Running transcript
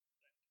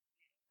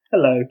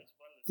Hello,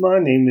 my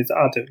name is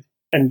Adam,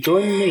 and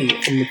join me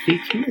on the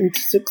Peaking into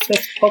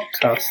Success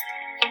podcast,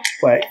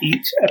 where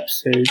each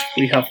episode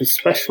we have a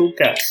special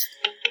guest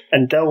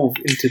and delve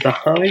into the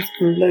highs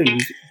and lows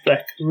of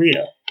their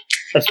career,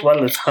 as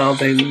well as how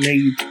they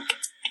made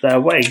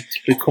their way to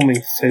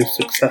becoming so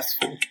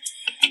successful.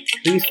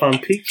 Please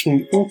find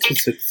Peaking into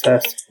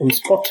Success on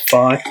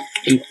Spotify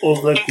and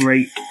other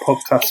great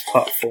podcast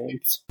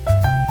platforms.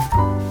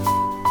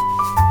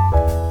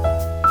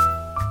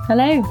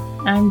 Hello,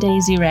 I'm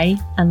Daisy Ray,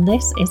 and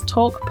this is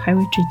Talk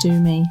Poetry to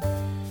Me.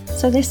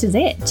 So this is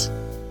it.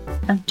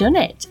 I've done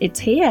it.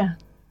 It's here.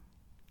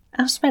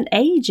 I've spent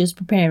ages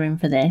preparing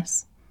for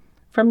this.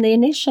 From the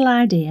initial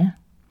idea,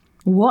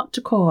 what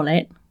to call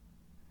it,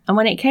 and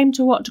when it came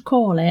to what to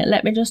call it,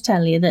 let me just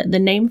tell you that the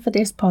name for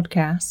this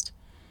podcast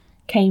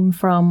came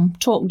from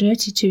Talk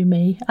Dirty to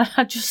Me.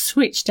 I just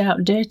switched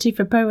out dirty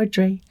for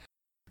poetry.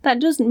 That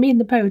doesn't mean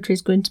the poetry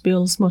is going to be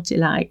all smutty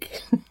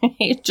like.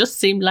 It just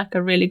seemed like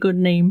a really good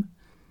name.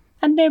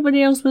 And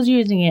nobody else was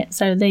using it,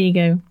 so there you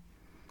go.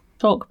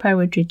 Talk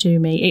Poetry to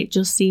Me. It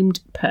just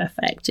seemed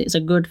perfect. It's a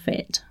good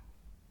fit.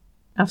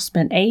 I've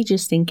spent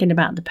ages thinking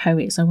about the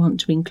poets I want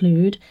to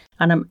include,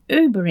 and I'm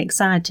uber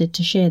excited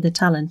to share the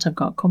talent I've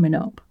got coming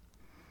up.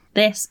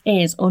 This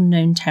is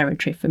unknown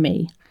territory for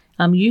me.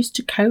 I'm used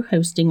to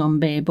co-hosting on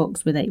Bear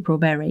Books with April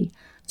Berry,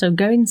 so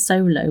going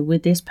solo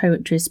with this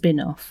poetry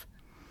spin-off,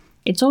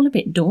 it's all a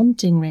bit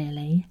daunting,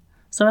 really,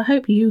 so I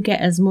hope you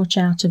get as much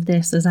out of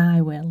this as I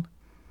will,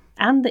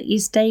 and that you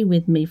stay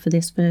with me for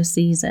this first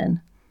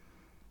season.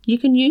 You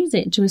can use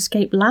it to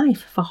escape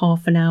life for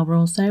half an hour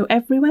or so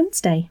every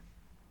Wednesday.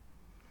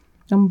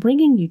 I'm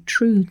bringing you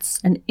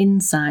truths and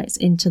insights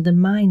into the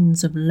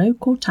minds of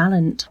local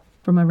talent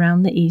from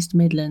around the East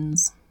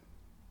Midlands.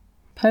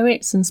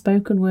 Poets and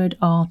spoken word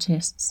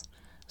artists,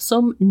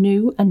 some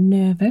new and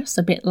nervous,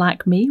 a bit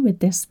like me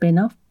with this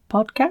spin-off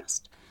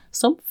podcast,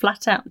 some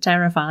flat out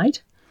terrified,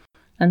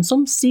 and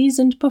some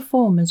seasoned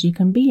performers you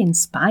can be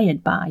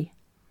inspired by.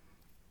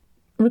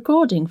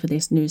 Recording for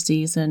this new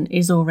season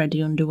is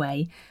already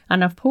underway,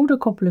 and I've pulled a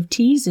couple of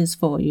teasers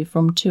for you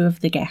from two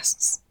of the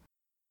guests.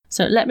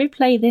 So let me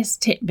play this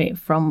tidbit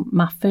from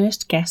my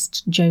first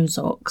guest, Joe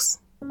Zorks.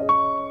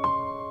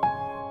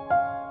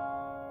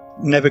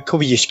 Never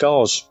cover your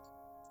scars.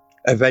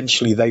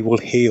 Eventually they will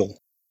heal.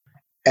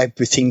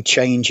 Everything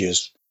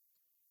changes.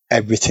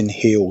 Everything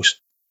heals.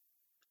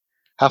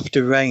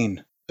 After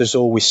rain, there's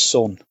always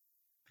sun.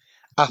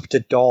 After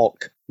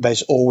dark,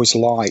 there's always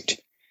light.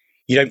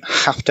 You don't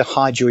have to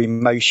hide your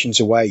emotions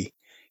away.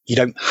 You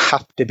don't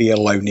have to be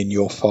alone in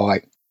your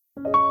fight.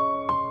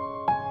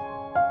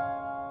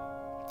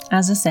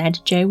 As I said,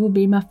 Joe will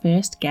be my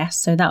first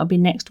guest, so that'll be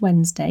next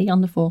Wednesday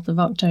on the 4th of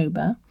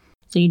October.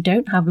 So you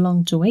don't have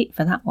long to wait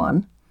for that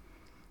one.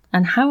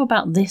 And how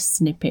about this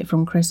snippet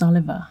from Chris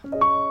Oliver?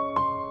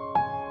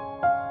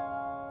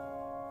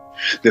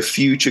 The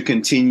future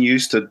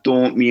continues to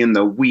daunt me, and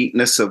the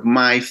weakness of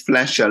my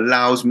flesh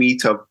allows me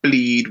to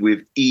bleed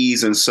with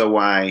ease, and so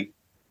I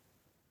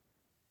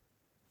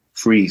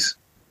freeze,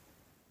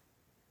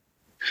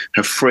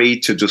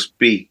 afraid to just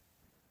be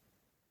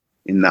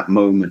in that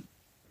moment,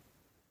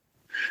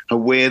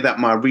 aware that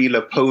my real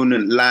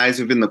opponent lies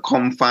within the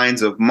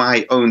confines of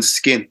my own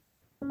skin.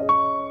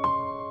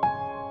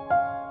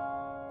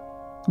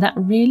 That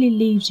really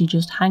leaves you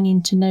just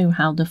hanging to know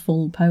how the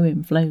full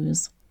poem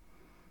flows.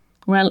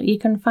 Well, you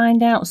can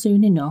find out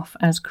soon enough,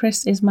 as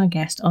Chris is my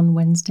guest on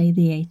Wednesday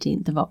the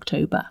 18th of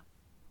October.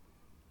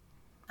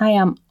 I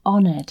am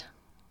honoured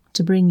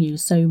to bring you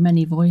so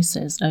many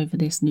voices over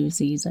this new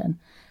season,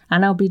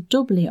 and I'll be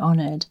doubly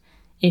honoured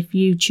if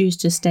you choose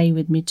to stay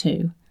with me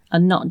too,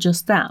 and not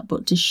just that,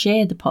 but to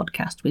share the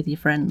podcast with your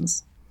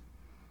friends.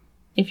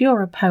 If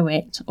you're a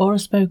poet or a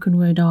spoken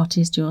word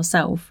artist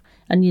yourself,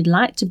 and you'd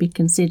like to be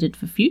considered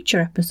for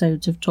future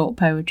episodes of Talk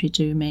Poetry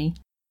to Me,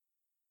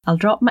 I'll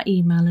drop my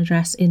email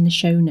address in the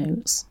show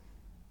notes.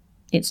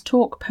 It's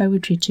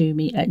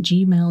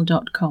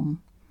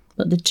talkpoetrytome@gmail.com,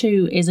 but the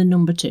 2 is a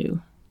number 2.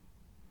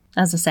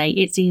 As I say,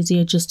 it's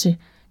easier just to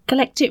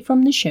collect it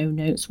from the show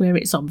notes where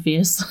it's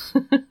obvious.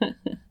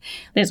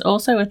 There's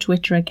also a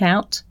Twitter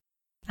account,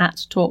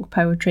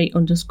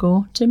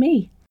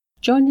 @talkpoetry_to-me.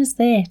 Join us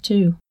there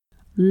too.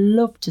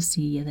 Love to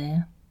see you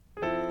there.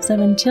 So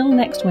until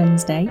next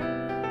Wednesday,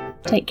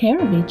 take care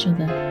of each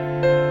other.